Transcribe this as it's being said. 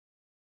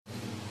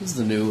This is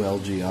the new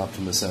LG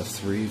Optimus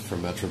F3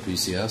 from Metro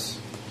PCS.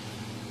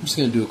 I'm just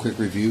going to do a quick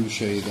review,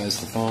 show you guys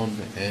the phone,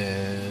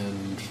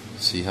 and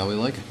see how we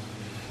like it.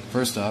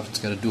 First off, it's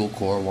got a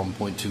dual-core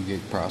 1.2 gig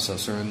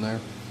processor in there.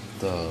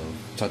 The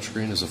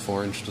touchscreen is a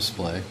 4-inch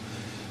display.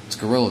 It's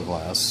Gorilla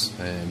Glass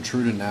and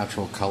true to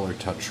natural color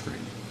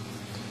touchscreen.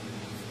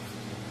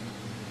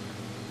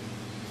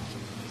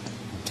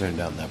 Turn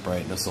down that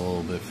brightness a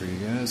little bit for you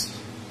guys.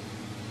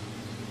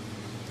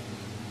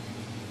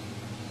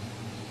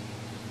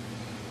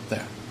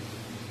 There.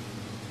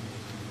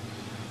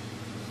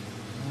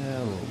 Yeah,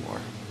 a little more.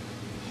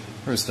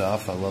 First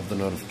off, I love the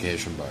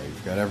notification bar.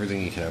 You've got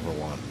everything you could ever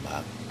want in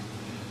that.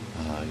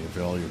 You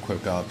have all your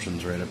quick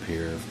options right up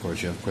here. Of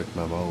course, you have Quick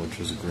Memo,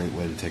 which is a great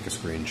way to take a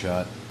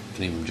screenshot. You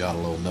can even jot a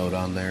little note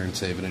on there and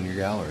save it in your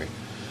gallery.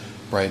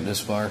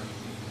 Brightness bar.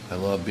 I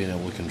love being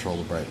able to control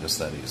the brightness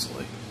that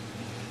easily.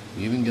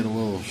 You even get a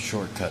little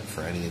shortcut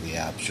for any of the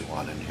apps you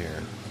want in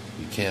here.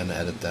 You can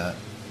edit that.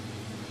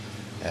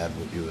 Add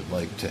what you would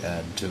like to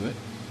add to it.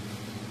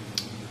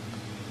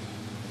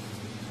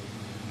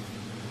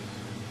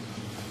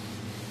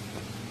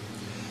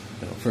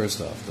 Now,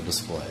 first off, the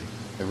display.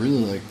 I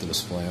really like the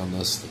display on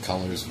this. The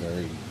color is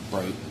very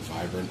bright and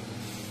vibrant.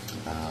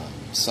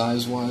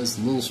 Size-wise,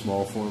 a little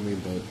small for me,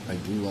 but I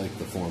do like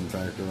the form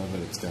factor of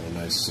it. It's got a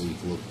nice, sleek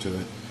look to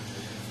it.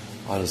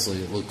 Honestly,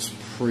 it looks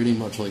pretty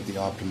much like the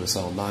Optimus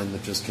L9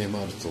 that just came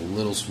out. It's a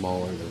little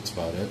smaller, that's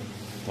about it.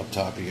 Up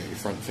top, you got your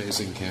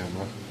front-facing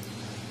camera.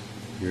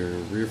 Your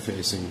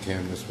rear-facing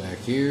camera's back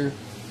here,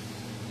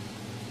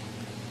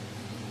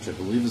 which I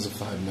believe is a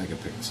 5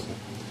 megapixel.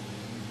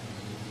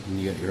 And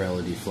you got your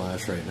LED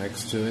flash right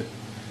next to it.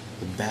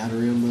 The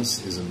battery on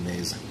this is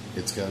amazing.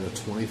 It's got a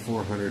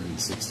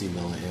 2460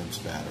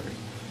 milliamps battery.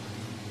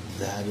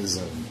 That is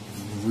a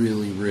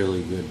really,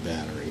 really good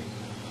battery.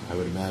 I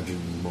would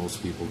imagine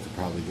most people could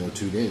probably go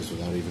 2 days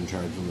without even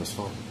charging this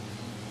phone.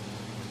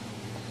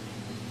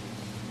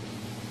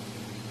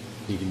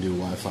 You can do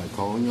Wi-Fi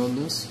calling on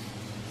this.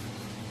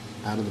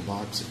 Out of the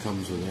box, it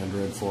comes with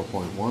Android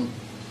 4.1,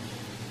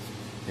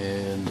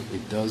 and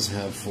it does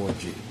have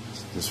 4G.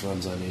 This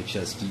runs on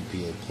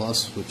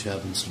HSDPA+, which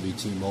happens to be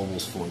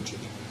T-Mobile's 4G.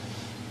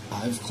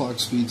 I've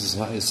clocked speeds as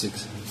high as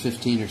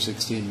 15 or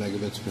 16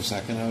 megabits per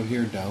second out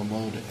here,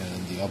 download,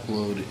 and the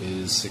upload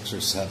is 6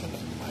 or 7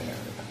 in my area.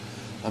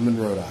 I'm in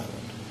Rhode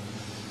Island.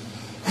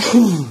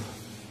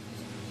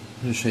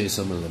 I'm going to show you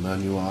some of the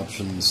menu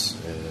options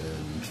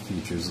and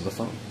features of the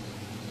phone.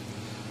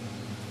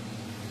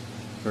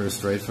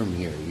 First, right from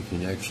here, you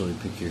can actually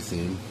pick your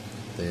theme.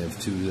 They have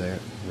 2 there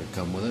that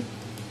come with it.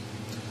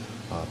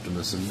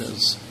 Optimus and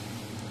Biz.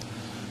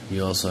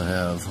 You also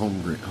have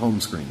home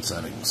screen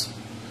settings.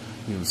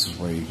 This is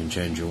where you can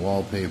change your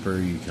wallpaper.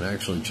 You can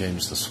actually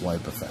change the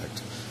swipe effect,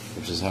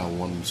 which is how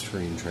one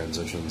screen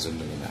transitions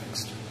into the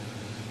next.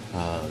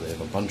 They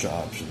have a bunch of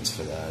options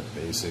for that.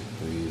 Basic,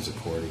 breeze,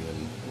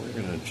 accordion.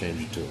 We're going to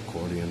change it to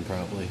accordion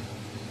probably.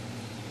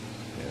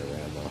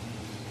 Panorama,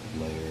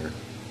 layer,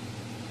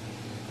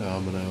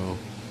 domino.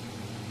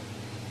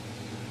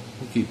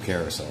 We'll keep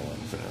carousel on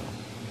for now.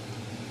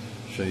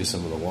 Show you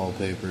some of the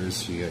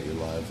wallpapers. You got your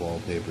live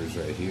wallpapers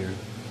right here.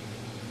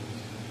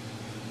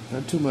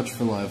 Not too much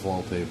for live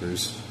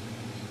wallpapers.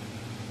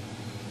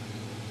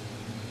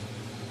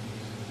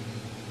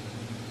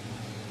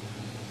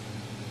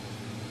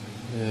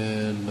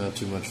 And not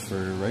too much for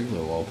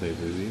regular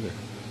wallpapers either.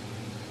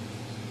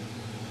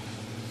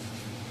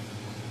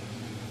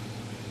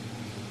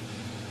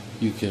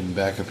 You can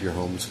back up your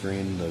home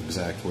screen the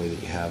exact way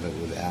that you have it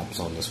with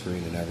apps on the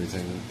screen and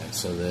everything,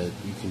 so that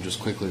you can just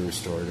quickly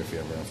restore it if you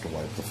ever have to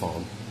wipe the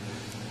phone.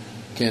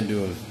 Can't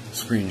do a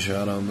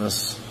screenshot on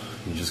this.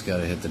 You just got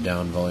to hit the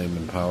down volume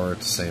and power at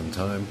the same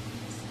time.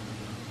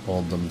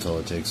 Hold them until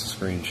it takes a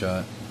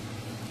screenshot.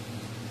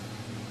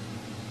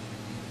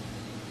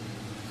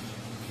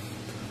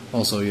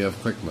 Also, you have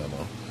Quick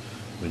Memo,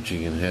 which you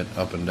can hit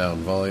up and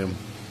down volume.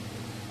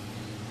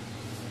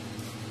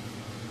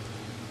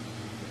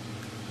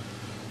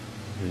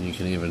 And you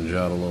can even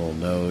jot a little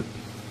note,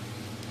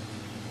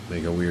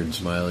 make a weird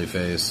smiley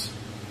face,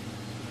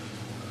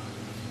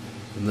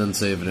 and then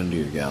save it into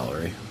your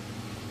gallery.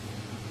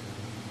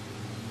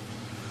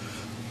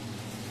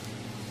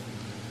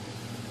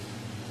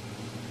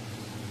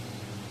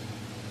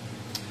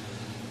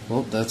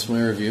 Well, that's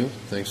my review.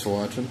 Thanks for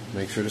watching.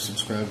 Make sure to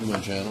subscribe to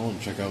my channel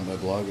and check out my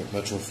blog at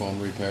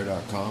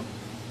metrophonerepair.com.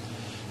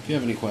 If you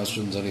have any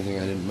questions, anything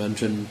I didn't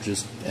mention,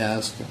 just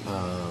ask.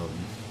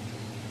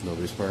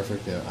 Nobody's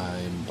perfect.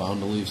 I'm bound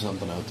to leave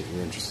something out that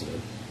you're interested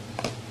in.